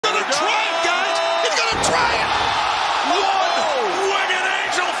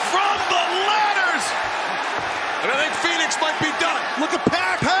like a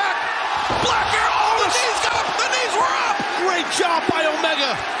pack. Black arrow. Oh, the knees were up. Great job by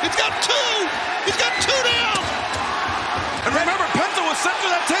Omega. He's got two. He's got two down. And remember, Penta was sent to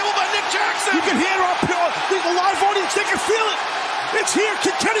that table by Nick Jackson. You can hear the live audience. They can feel it. It's here.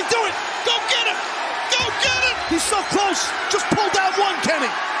 Can he do it? Go get it. Go get it. He's so close. Just pull down one,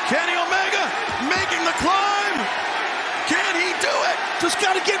 Kenny. Kenny Omega making the climb. Can he do it? Just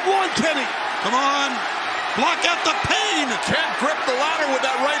got to get one, Kenny. Come on. Block out the pain. Can't grip the ladder with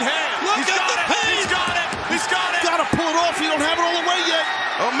that right hand. Look at the